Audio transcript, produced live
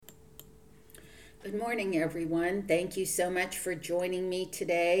Good morning, everyone. Thank you so much for joining me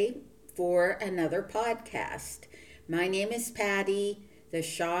today for another podcast. My name is Patty. The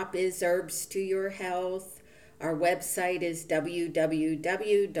shop is Herbs to Your Health. Our website is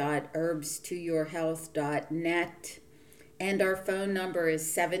www.herbstoyourhealth.net. And our phone number is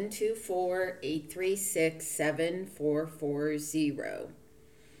 724-836-7440.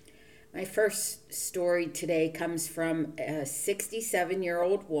 My first story today comes from a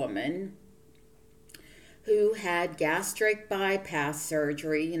 67-year-old woman who had gastric bypass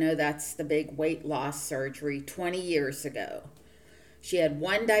surgery. That's the big weight loss surgery 20 years ago. She had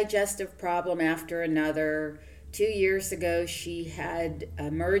one digestive problem after another. 2 years ago, she had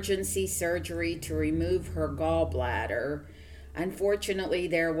emergency surgery to remove her gallbladder. Unfortunately,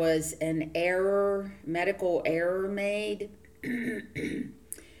 there was an medical error made.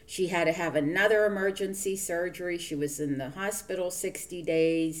 She had to have another emergency surgery. She was in the hospital 60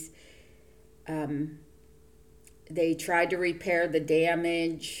 days. They tried to repair the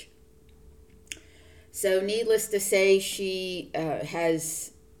damage. So, needless to say, she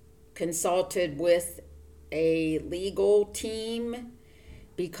has consulted with a legal team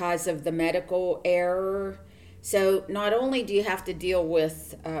because of the medical error. So, not only do you have to deal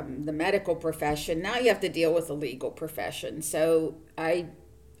with the medical profession, now you have to deal with the legal profession. So, I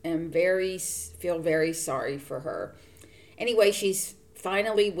feel very sorry for her. Anyway, she's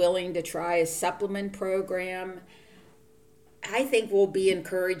finally willing to try a supplement program. I think we'll be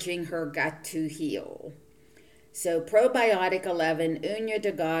encouraging her gut to heal. So probiotic 11, Uña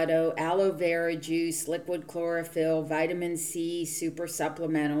de Gato, aloe vera juice, liquid chlorophyll, vitamin C, super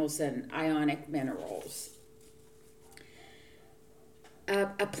supplementals, and ionic minerals.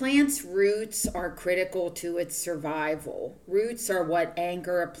 A plant's roots are critical to its survival. Roots are what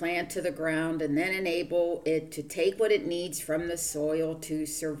anchor a plant to the ground and then enable it to take what it needs from the soil to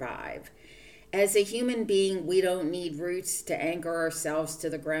survive. As a human being, we don't need roots to anchor ourselves to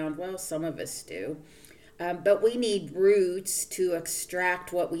the ground. Well, some of us do. But we need roots to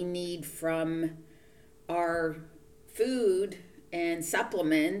extract what we need from our food and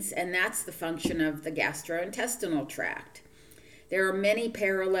supplements, and that's the function of the gastrointestinal tract. There are many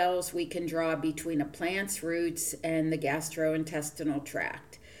parallels we can draw between a plant's roots and the gastrointestinal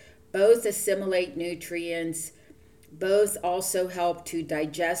tract. Both assimilate nutrients. Both also help to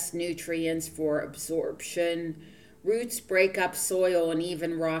digest nutrients for absorption. Roots break up soil and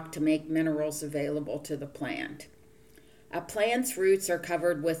even rock to make minerals available to the plant. A plant's roots are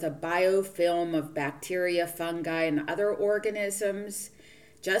covered with a biofilm of bacteria, fungi, and other organisms,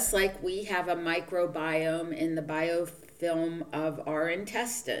 just like we have a microbiome in the biofilm of our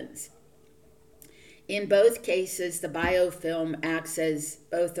intestines. In both cases, the biofilm acts as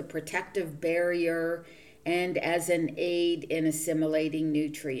both a protective barrier and as an aid in assimilating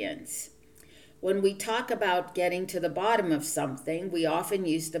nutrients. When we talk about getting to the bottom of something, we often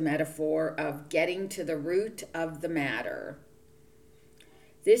use the metaphor of getting to the root of the matter.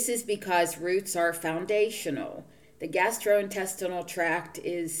 This is because roots are foundational. The gastrointestinal tract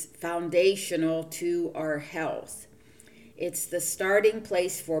is foundational to our health. It's the starting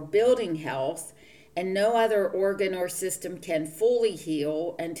place for building health, and no other organ or system can fully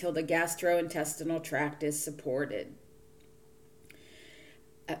heal until the gastrointestinal tract is supported.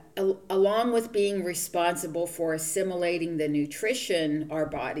 Along with being responsible for assimilating the nutrition our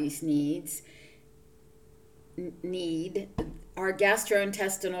bodies need, our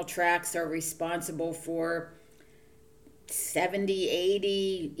gastrointestinal tracts are responsible for 70,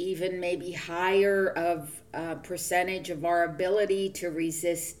 80, even maybe higher of percentage of our ability to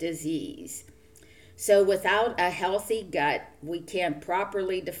resist disease. So without a healthy gut, we can't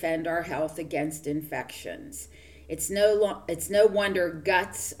properly defend our health against infections. It's no wonder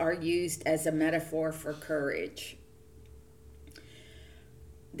guts are used as a metaphor for courage.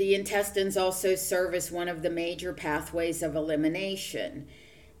 The intestines also serve as one of the major pathways of elimination.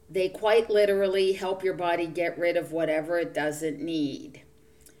 They quite literally help your body get rid of whatever it doesn't need.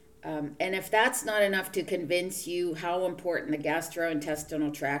 And if that's not enough to convince you how important the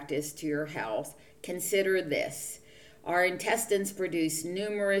gastrointestinal tract is to your health, consider this. Our intestines produce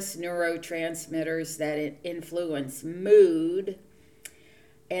numerous neurotransmitters that influence mood,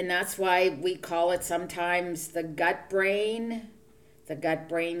 and that's why we call it sometimes the gut brain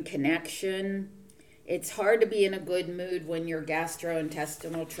connection. It's hard to be in a good mood when your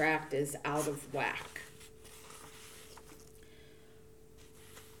gastrointestinal tract is out of whack.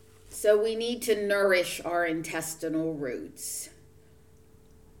 So we need to nourish our intestinal roots.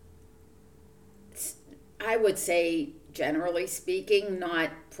 I would say, generally speaking,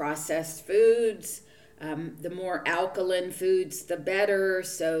 not processed foods, The more alkaline foods, the better.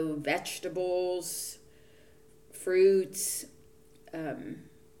 So vegetables, fruits,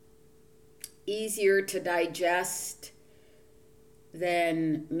 easier to digest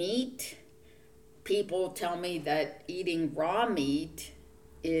than meat. People tell me that eating raw meat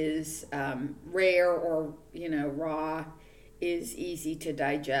is rare, or raw is easy to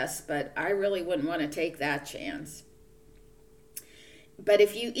digest, but I really wouldn't want to take that chance. But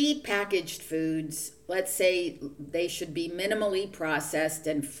if you eat packaged foods, let's say they should be minimally processed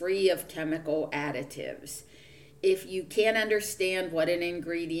and free of chemical additives. If you can't understand what an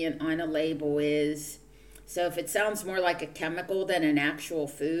ingredient on a label is, so if it sounds more like a chemical than an actual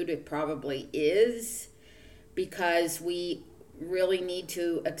food, it probably is, because we really need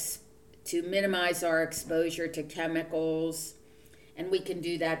to minimize our exposure to chemicals, and we can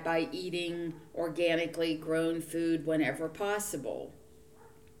do that by eating organically grown food whenever possible.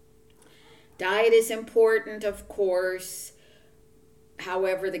 Diet is important, of course.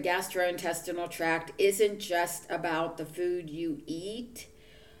 However, the gastrointestinal tract isn't just about the food you eat.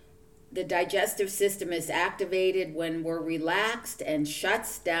 The digestive system is activated when we're relaxed and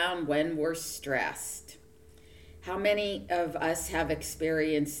shuts down when we're stressed. How many of us have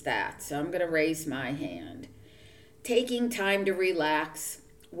experienced that? So I'm going to raise my hand. Taking time to relax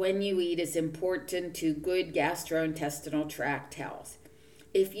when you eat is important to good gastrointestinal tract health.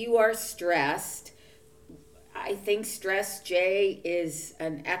 If you are stressed, I think Stress J is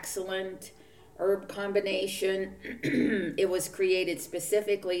an excellent herb combination. It was created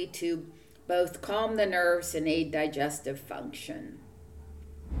specifically to both calm the nerves and aid digestive function.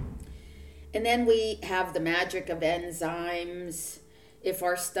 And then we have the magic of enzymes. If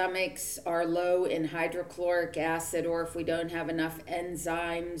our stomachs are low in hydrochloric acid, or if we don't have enough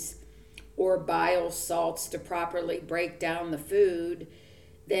enzymes or bile salts to properly break down the food,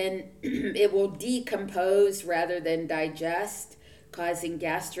 then it will decompose rather than digest, causing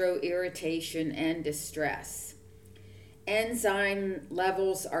gastroirritation and distress. Enzyme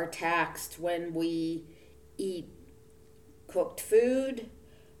levels are taxed when we eat cooked food,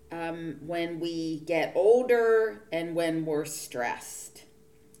 when we get older, and when we're stressed.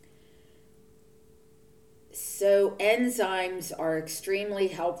 So enzymes are extremely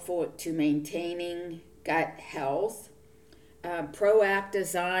helpful to maintaining gut health.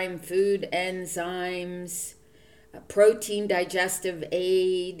 Proactazyme, food enzymes, protein digestive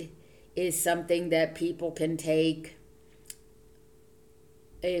aid is something that people can take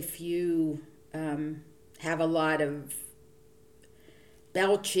if you have a lot of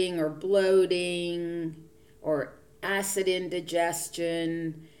belching or bloating or acid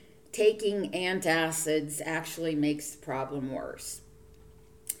indigestion. Taking antacids actually makes the problem worse.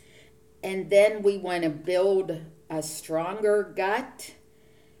 And then we want to build a stronger gut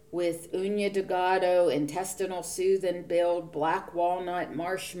with Uña de Gato, Intestinal Soothe and Build, black walnut,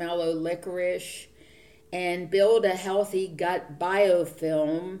 marshmallow, licorice, and build a healthy gut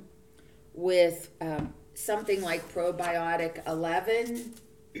biofilm with something like Probiotic 11,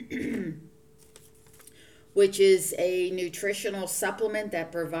 which is a nutritional supplement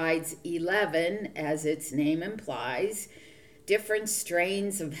that provides 11, as its name implies, different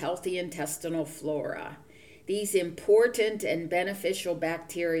strains of healthy intestinal flora. These important and beneficial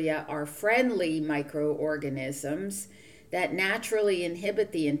bacteria are friendly microorganisms that naturally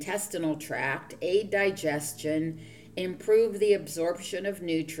inhibit the intestinal tract, aid digestion, improve the absorption of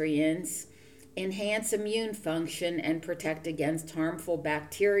nutrients, enhance immune function, and protect against harmful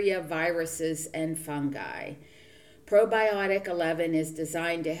bacteria, viruses, and fungi. Probiotic 11 is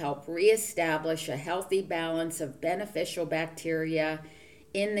designed to help reestablish a healthy balance of beneficial bacteria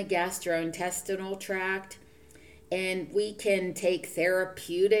in the gastrointestinal tract, and we can take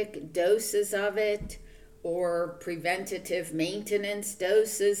therapeutic doses of it or preventative maintenance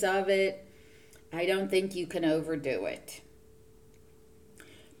doses of it. I don't think you can overdo it.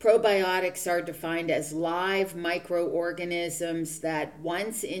 Probiotics are defined as live microorganisms that,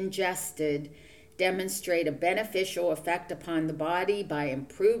 once ingested, demonstrate a beneficial effect upon the body by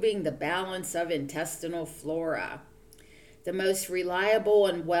improving the balance of intestinal flora. The most reliable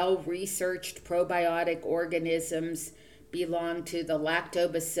and well-researched probiotic organisms belong to the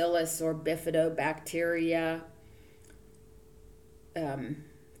Lactobacillus or Bifidobacteria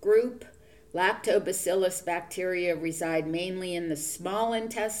group. Lactobacillus bacteria reside mainly in the small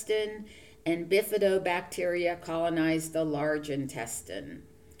intestine, and Bifidobacteria colonize the large intestine.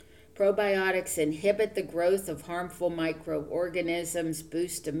 Probiotics inhibit the growth of harmful microorganisms,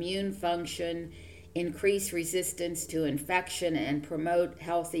 boost immune function, increase resistance to infection, and promote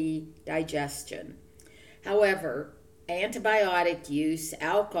healthy digestion. However, antibiotic use,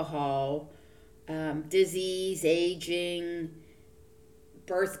 alcohol, disease, aging,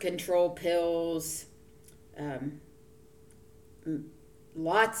 birth control pills,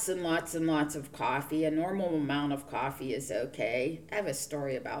 lots and lots and lots of coffee. A normal amount of coffee is okay. I have a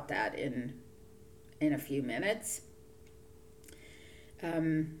story about that in a few minutes.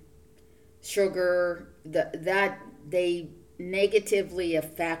 Sugar, that they negatively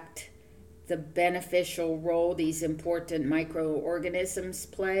affect the beneficial role these important microorganisms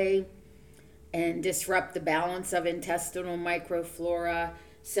play and disrupt the balance of intestinal microflora.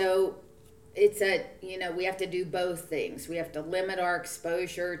 So we have to do both things. We have to limit our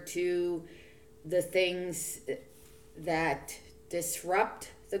exposure to the things that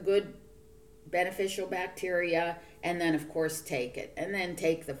disrupt the good beneficial bacteria, and then of course take it, and then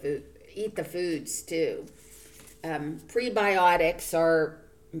take the food, eat the foods too. Prebiotics are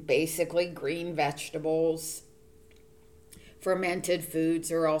basically green vegetables. Fermented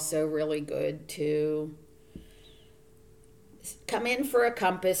foods are also really good too. Come in for a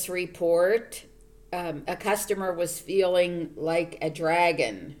Compass report. A customer was feeling like a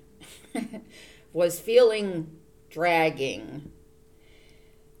dragon, was feeling dragging.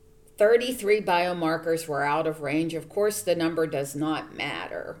 33 biomarkers were out of range. Of course, the number does not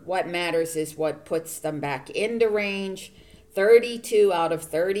matter. What matters is what puts them back into range. 32 out of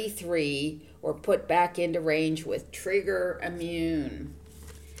 33 were put back into range with Trigger Immune.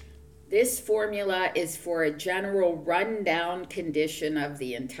 This formula is for a general rundown condition of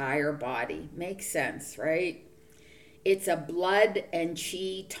the entire body. Makes sense, right? It's a blood and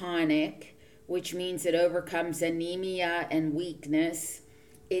chi tonic, which means it overcomes anemia and weakness.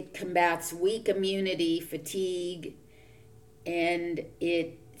 It combats weak immunity, fatigue, and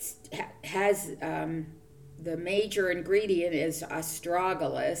it has the major ingredient is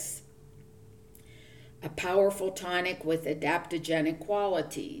astragalus, a powerful tonic with adaptogenic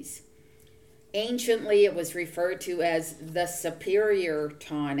qualities. Anciently, it was referred to as the superior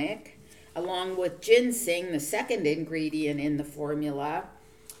tonic, along with ginseng, the second ingredient in the formula.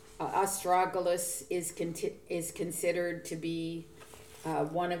 Astragalus is considered to be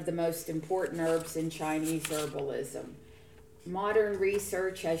one of the most important herbs in Chinese herbalism. Modern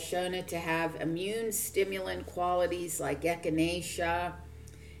research has shown it to have immune stimulant qualities like echinacea,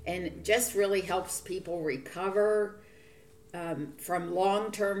 and just really helps people recover from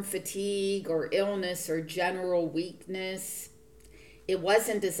long-term fatigue or illness or general weakness. It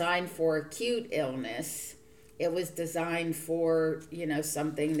wasn't designed for acute illness. It was designed for,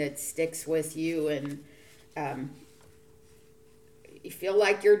 something that sticks with you and you feel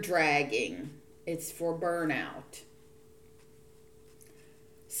like you're dragging. It's for burnout.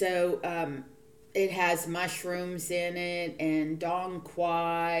 So it has mushrooms in it, and dong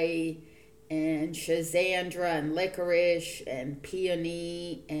quai, and schizandra, and licorice, and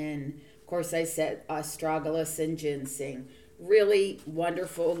peony, and of course I said astragalus and ginseng. Really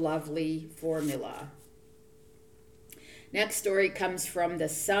wonderful, lovely formula. Next story comes from the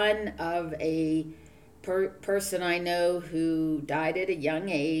son of a person I know who died at a young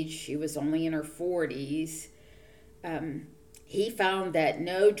age. She was only in her 40s. He found that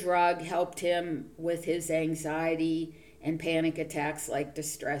no drug helped him with his anxiety and panic attacks like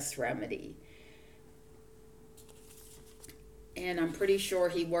Distress Remedy. And I'm pretty sure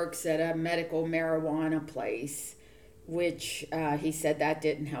he works at a medical marijuana place, which he said that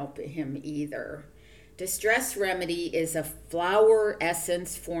didn't help him either. Distress Remedy is a flower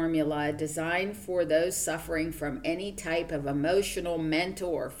essence formula designed for those suffering from any type of emotional, mental,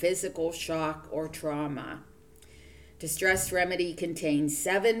 or physical shock or trauma. Distress Remedy contains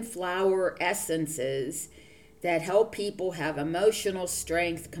 7 flower essences that help people have emotional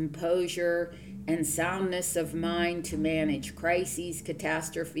strength, composure, and soundness of mind to manage crises,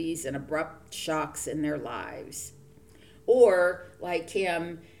 catastrophes, and abrupt shocks in their lives. Or, like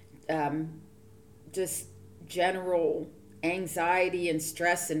him, just general anxiety and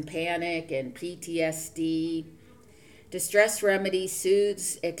stress and panic and PTSD. Distress Remedy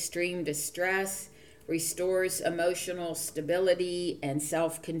soothes extreme distress, restores emotional stability and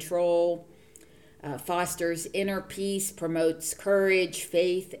self-control, fosters inner peace, promotes courage,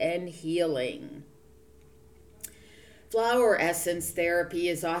 faith, and healing. Flower essence therapy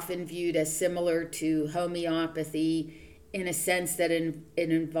is often viewed as similar to homeopathy in a sense that it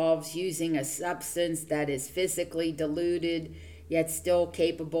involves using a substance that is physically diluted, yet still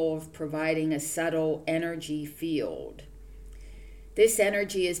capable of providing a subtle energy field. This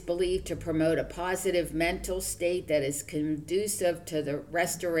energy is believed to promote a positive mental state that is conducive to the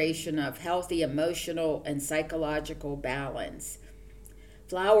restoration of healthy emotional and psychological balance.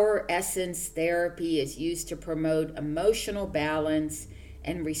 Flower essence therapy is used to promote emotional balance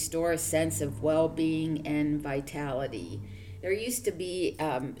and restore a sense of well-being and vitality. There used to be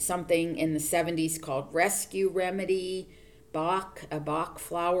something in the 70s called Rescue Remedy, a Bach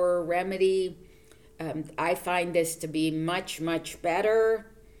flower remedy. I find this to be much, much better.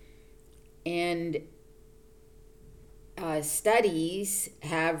 And studies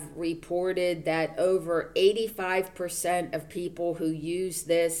have reported that over 85% of people who use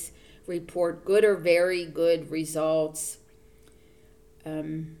this report good or very good results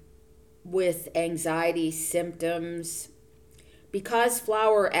with anxiety symptoms. Because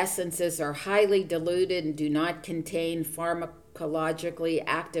flower essences are highly diluted and do not contain pharmacologically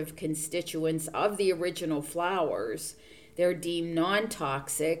active constituents of the original flowers, they're deemed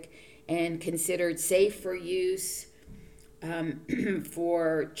non-toxic and considered safe for use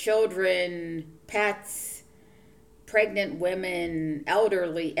for children, pets, pregnant women,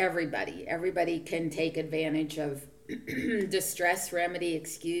 elderly, everybody. Everybody can take advantage of distress remedy,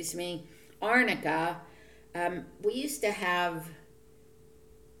 Arnica. We used to have,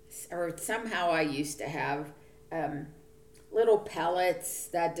 or somehow I used to have, little pellets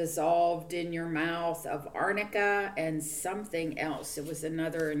that dissolved in your mouth of arnica and something else. It was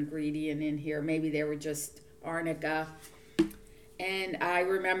another ingredient in here. Maybe they were just arnica. And I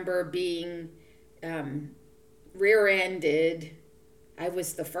remember being rear-ended. I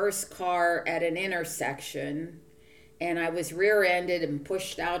was the first car at an intersection, and I was rear-ended and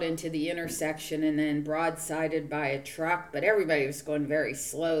pushed out into the intersection and then broadsided by a truck, but everybody was going very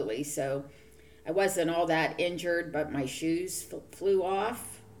slowly, so I wasn't all that injured, but my shoes flew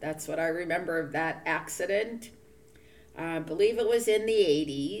off. That's what I remember of that accident. I believe it was in the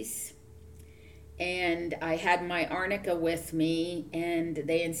 80s. And I had my arnica with me, and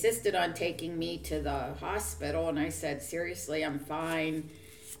they insisted on taking me to the hospital. And I said, seriously, I'm fine.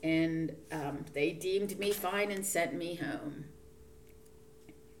 And they deemed me fine and sent me home.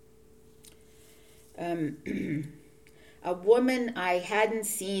 A woman I hadn't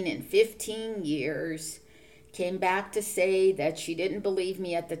seen in 15 years came back to say that she didn't believe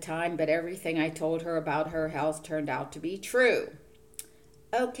me at the time, but everything I told her about her health turned out to be true.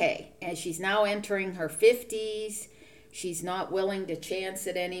 Okay, and she's now entering her 50s. She's not willing to chance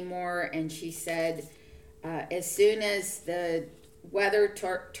it anymore, and she said as soon as the weather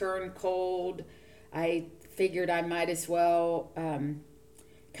turned cold, I figured I might as well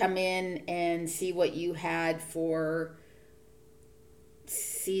come in and see what you had for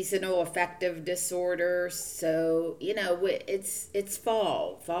seasonal affective disorder. So, it's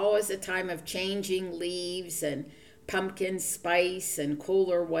fall. Fall is a time of changing leaves and pumpkin spice and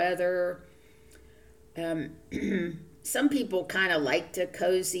cooler weather. Some people kind of like to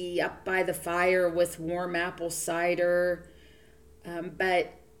cozy up by the fire with warm apple cider.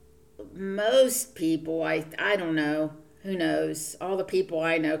 But most people, I don't know, who knows? All the people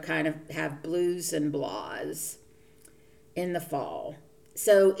I know kind of have blues and blahs in the fall.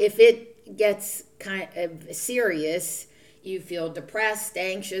 So if it gets kind of serious, you feel depressed,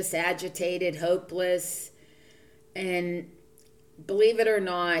 anxious, agitated, hopeless. And believe it or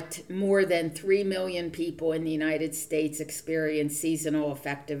not, more than 3 million people in the United States experience seasonal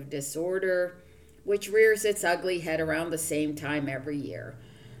affective disorder, which rears its ugly head around the same time every year.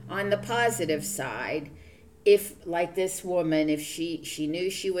 On the positive side, if, like this woman, if she knew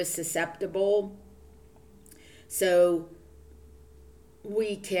she was susceptible, so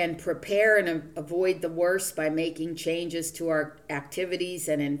we can prepare and avoid the worst by making changes to our activities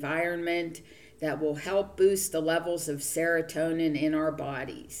and environment that will help boost the levels of serotonin in our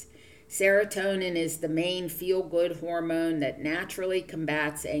bodies. Serotonin is the main feel-good hormone that naturally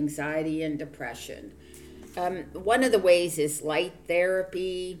combats anxiety and depression. One of the ways is light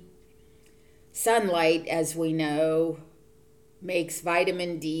therapy. Sunlight, as we know, makes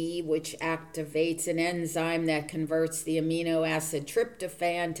vitamin D, which activates an enzyme that converts the amino acid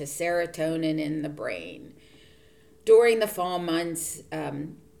tryptophan to serotonin in the brain. During the fall months,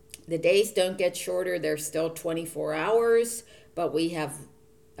 the days don't get shorter. They're still 24 hours, but we have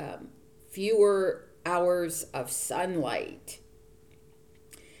fewer hours of sunlight.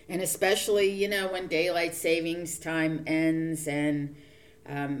 And especially, when daylight savings time ends and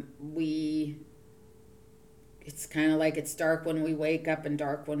it's kind of like it's dark when we wake up and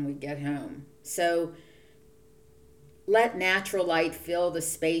dark when we get home. So let natural light fill the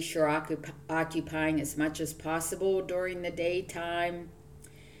space you're occupying as much as possible during the daytime.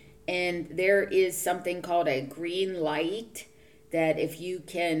 And there is something called a green light that if you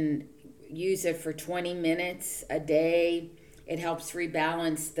can use it for 20 minutes a day, it helps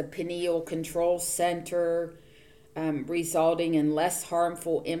rebalance the pineal control center, resulting in less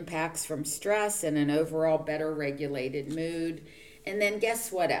harmful impacts from stress and an overall better regulated mood. And then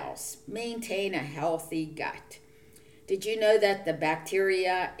guess what else? Maintain a healthy gut. Did you know that the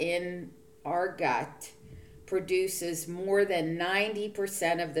bacteria in our gut produces more than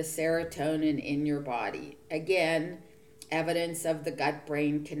 90% of the serotonin in your body? Again, evidence of the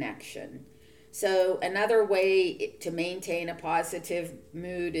gut-brain connection. So another way to maintain a positive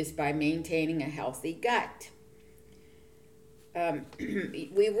mood is by maintaining a healthy gut.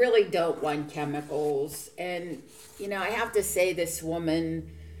 We really don't want chemicals. And, I have to say, this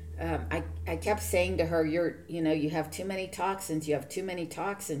woman, I kept saying to her, you have too many toxins. You have too many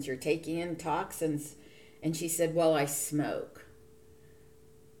toxins. You're taking in toxins. And she said, well, I smoke.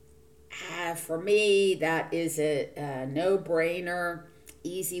 For me, that is a no-brainer,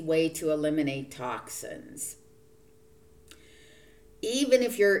 easy way to eliminate toxins. Even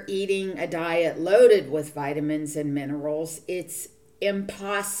if you're eating a diet loaded with vitamins and minerals, it's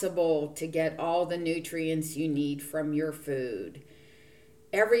impossible to get all the nutrients you need from your food.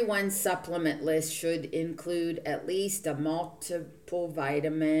 Everyone's supplement list should include at least a multiple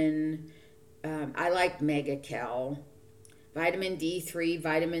vitamin. I like Megakel, vitamin D3,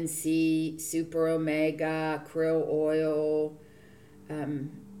 vitamin C, super omega, krill oil.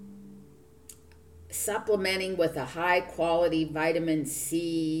 Supplementing with a high quality vitamin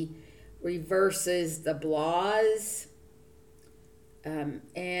C reverses the blahs.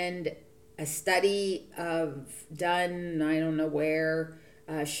 And a study done, I don't know where,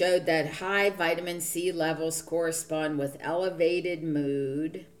 showed that high vitamin C levels correspond with elevated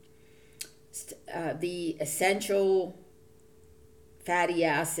mood. The essential fatty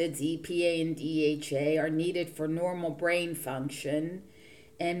acids, EPA and DHA, are needed for normal brain function.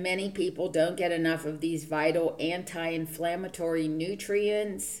 And many people don't get enough of these vital anti-inflammatory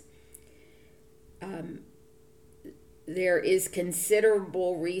nutrients. There is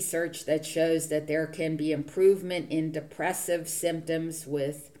considerable research that shows that there can be improvement in depressive symptoms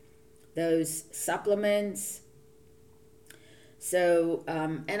with those supplements. So,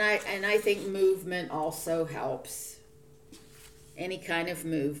 and I think movement also helps. Any kind of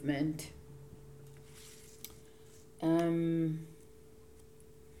movement.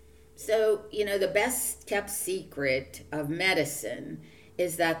 So, the best kept secret of medicine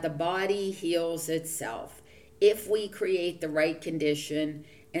is that the body heals itself if we create the right condition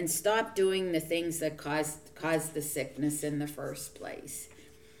and stop doing the things that cause the sickness in the first place.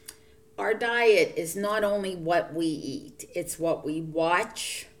 Our diet is not only what we eat, it's what we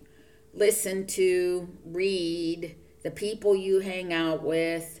watch, listen to, read, the people you hang out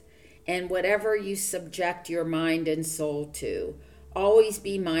with, and whatever you subject your mind and soul to. Always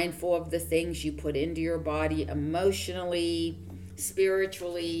be mindful of the things you put into your body emotionally,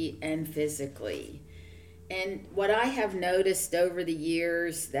 spiritually, and physically. And what I have noticed over the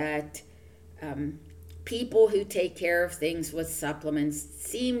years that people who take care of things with supplements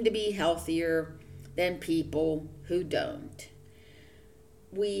seem to be healthier than people who don't.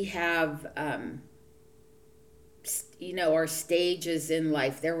 We have, our stages in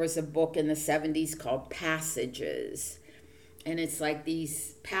life. There was a book in the 70s called Passages. And it's like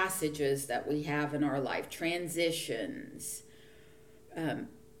these passages that we have in our life, transitions.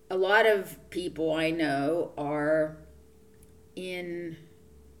 A lot of people I know are in,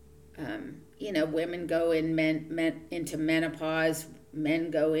 women go into menopause, men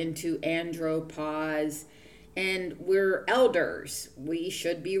go into andropause, and we're elders. We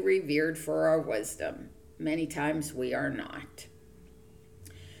should be revered for our wisdom. Many times we are not.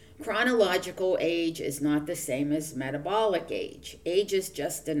 Chronological age is not the same as metabolic age. Age is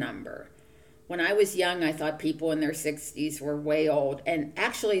just a number. When I was young, I thought people in their 60s were way old, and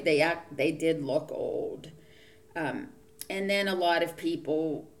actually they did look old. And then a lot of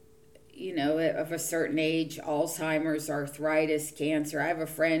people, of a certain age, Alzheimer's, arthritis, cancer. I have a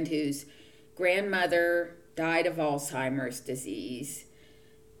friend whose grandmother died of Alzheimer's disease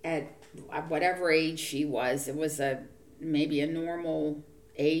at whatever age she was. It was maybe a normal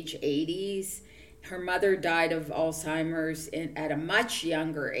age, 80s. Her mother died of Alzheimer's at a much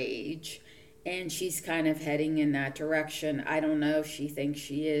younger age, and she's kind of heading in that direction. I don't know if she thinks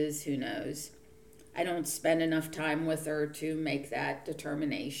she is. Who knows? I don't spend enough time with her to make that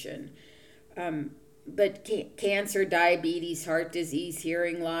determination. But cancer, diabetes, heart disease,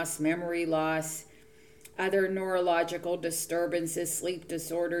 hearing loss, memory loss, other neurological disturbances, sleep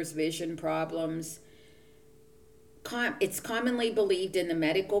disorders, vision problems. It's commonly believed in the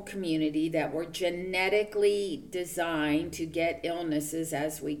medical community that we're genetically designed to get illnesses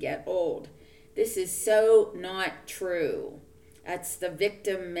as we get old. This is so not true. That's the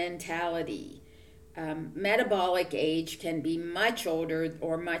victim mentality. Metabolic age can be much older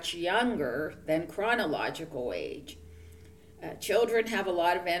or much younger than chronological age. Children have a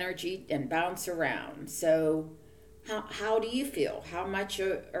lot of energy and bounce around. So how do you feel? How much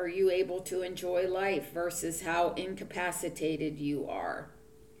are you able to enjoy life versus how incapacitated you are?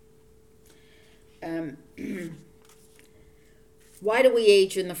 Why do we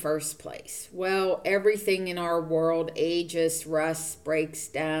age in the first place? Well, everything in our world ages, rusts, breaks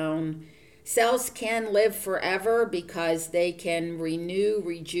down. Cells can live forever because they can renew,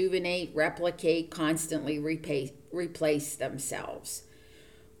 rejuvenate, replicate, constantly replace themselves.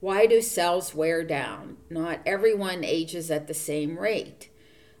 Why do cells wear down? Not everyone ages at the same rate.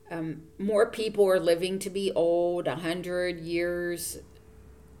 More people are living to be old, 100 years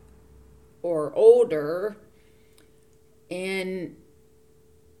or older. And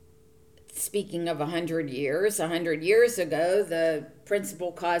speaking of 100 years ago, the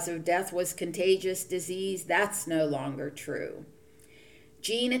principal cause of death was contagious disease. That's no longer true.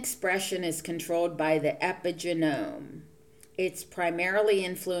 Gene expression is controlled by the epigenome. It's primarily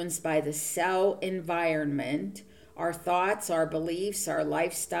influenced by the cell environment, our thoughts, our beliefs, our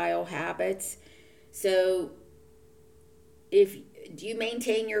lifestyle habits. So do you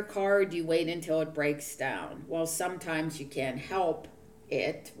maintain your car or do you wait until it breaks down? Well, sometimes you can't help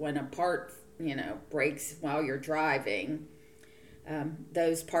it when a part, breaks while you're driving.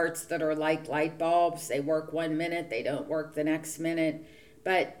 Those parts that are like light bulbs, they work 1 minute, they don't work the next minute.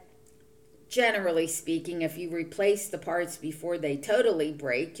 But generally speaking, if you replace the parts before they totally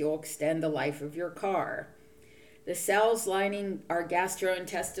break, you'll extend the life of your car. The cells lining our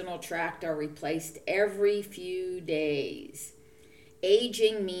gastrointestinal tract are replaced every few days.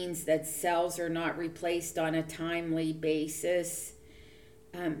 Aging means that cells are not replaced on a timely basis.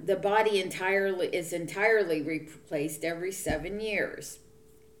 The body is entirely replaced every 7 years.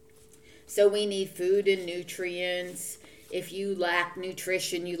 So we need food and nutrients. If you lack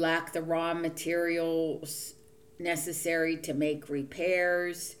nutrition, you lack the raw materials necessary to make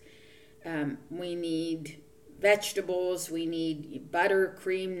repairs. We need vegetables, we need butter,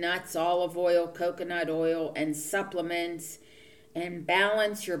 cream, nuts, olive oil, coconut oil, and supplements. And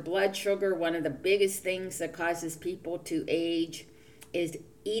balance your blood sugar. One of the biggest things that causes people to age is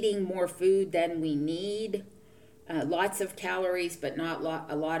eating more food than we need. Lots of calories, but not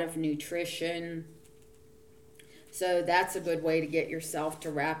a lot of nutrition. So that's a good way to get yourself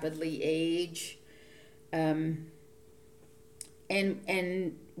to rapidly age. And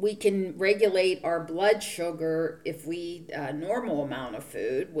we can regulate our blood sugar if we eat a normal amount of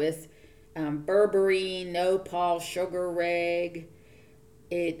food with berberine, nopal, sugar reg.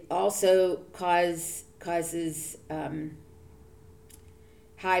 It also causes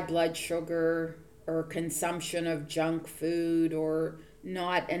high blood sugar or consumption of junk food or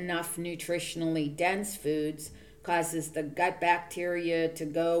not enough nutritionally dense foods, causes the gut bacteria to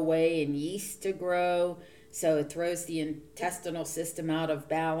go away and yeast to grow. So it throws the intestinal system out of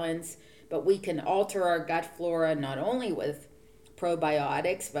balance. But we can alter our gut flora not only with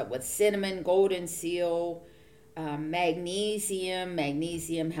probiotics, but with cinnamon, golden seal, magnesium.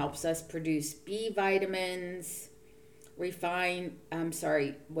 Magnesium helps us produce B vitamins, which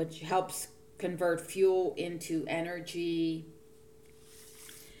helps convert fuel into energy,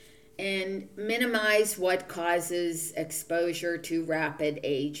 and minimize what causes exposure to rapid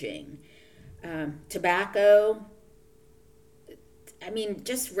aging. Tobacco,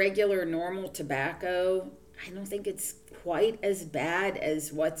 just regular normal tobacco, I don't think it's quite as bad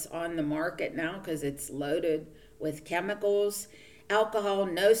as what's on the market now because it's loaded with chemicals. Alcohol,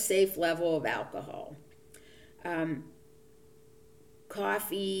 no safe level of alcohol.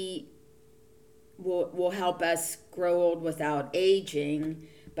 Coffee will help us grow old without aging,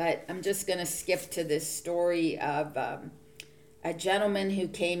 but I'm just going to skip to this story of a gentleman who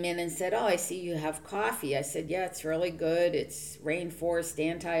came in and said, "Oh, I see you have coffee." I said, "Yeah, it's really good. It's rainforest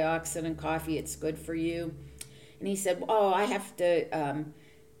antioxidant coffee. It's good for you." And he said, "Oh, I have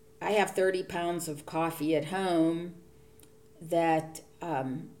 30 pounds of coffee at home that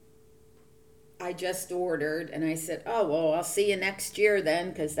I just ordered." And I said, "Oh, well, I'll see you next year then,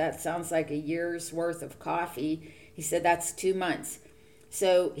 because that sounds like a year's worth of coffee." He said, "That's 2 months."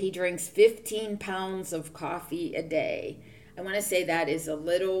 So he drinks 15 pounds of coffee a day. I want to say that is a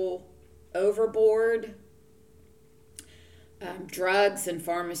little overboard. Drugs and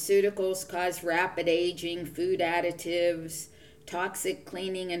pharmaceuticals cause rapid aging, food additives, toxic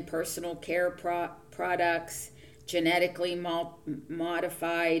cleaning and personal care products, genetically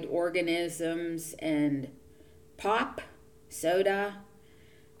modified organisms, and pop, soda.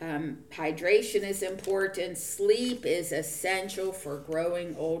 Hydration is important. Sleep is essential for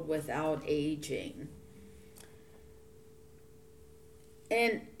growing old without aging.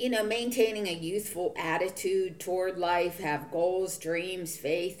 And, maintaining a youthful attitude toward life, have goals, dreams,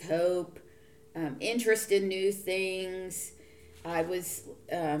 faith, hope, interest in new things. I was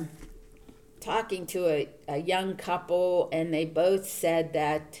talking to a young couple, and they both said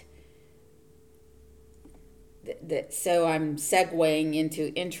that, so I'm segueing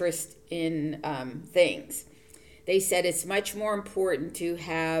into interest in things. They said it's much more important to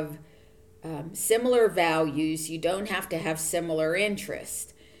have similar values. You don't have to have similar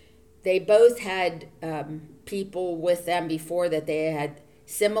interests. They both had people with them before that they had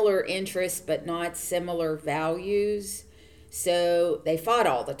similar interests but not similar values. So they fought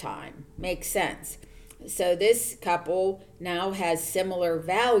all the time. Makes sense. So this couple now has similar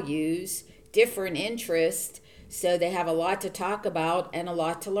values, different interests, so they have a lot to talk about and a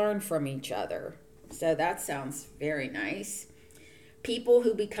lot to learn from each other. So that sounds very nice. People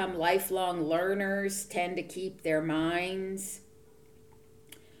who become lifelong learners tend to keep their minds.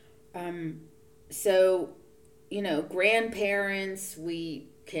 Grandparents, we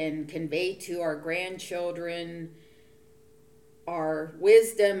can convey to our grandchildren our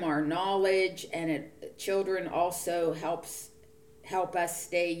wisdom, our knowledge, and children also help us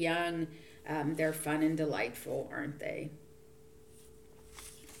stay young. They're fun and delightful, aren't they?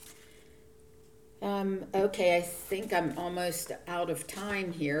 Okay, I think I'm almost out of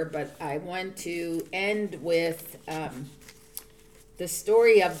time here, but I want to end with the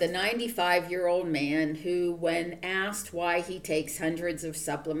story of the 95-year-old man who, when asked why he takes hundreds of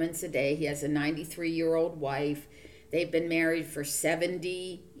supplements a day, he has a 93-year-old wife. They've been married for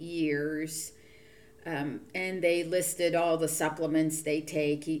 70 years, and they listed all the supplements they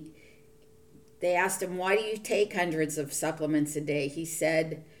take. They asked him, why do you take hundreds of supplements a day? He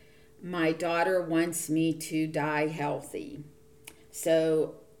said, my daughter wants me to die healthy.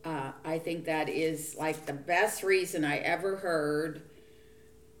 So I think that is like the best reason I ever heard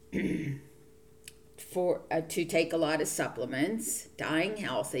to take a lot of supplements, dying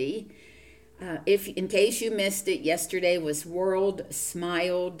healthy. If in case you missed it, yesterday was World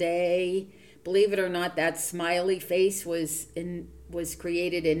Smile Day. Believe it or not, that smiley face was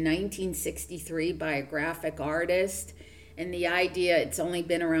created in 1963 by a graphic artist. And the idea, it's only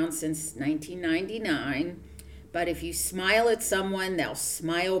been around since 1999. But if you smile at someone, they'll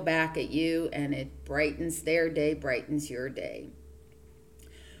smile back at you, and it brightens their day, brightens your day.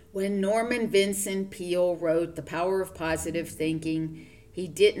 When Norman Vincent Peale wrote The Power of Positive Thinking, he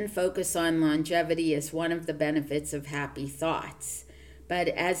didn't focus on longevity as one of the benefits of happy thoughts. But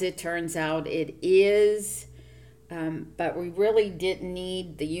as it turns out, it is. But we really didn't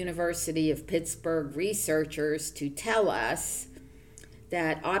need the University of Pittsburgh researchers to tell us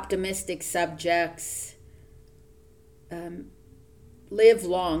that optimistic subjects live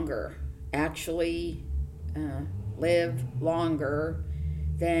longer, actually live longer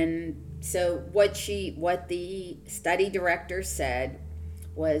than. So what the study director said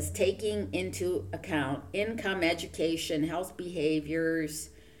was taking into account income, education, health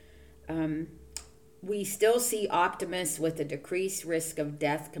behaviors. We still see optimists with a decreased risk of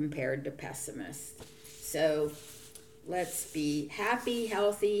death compared to pessimists. So let's be happy,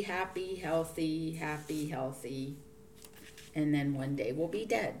 healthy, happy, healthy, happy, healthy, and then one day we'll be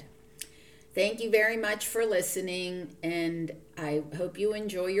dead. Thank you very much for listening, and I hope you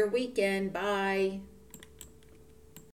enjoy your weekend. Bye.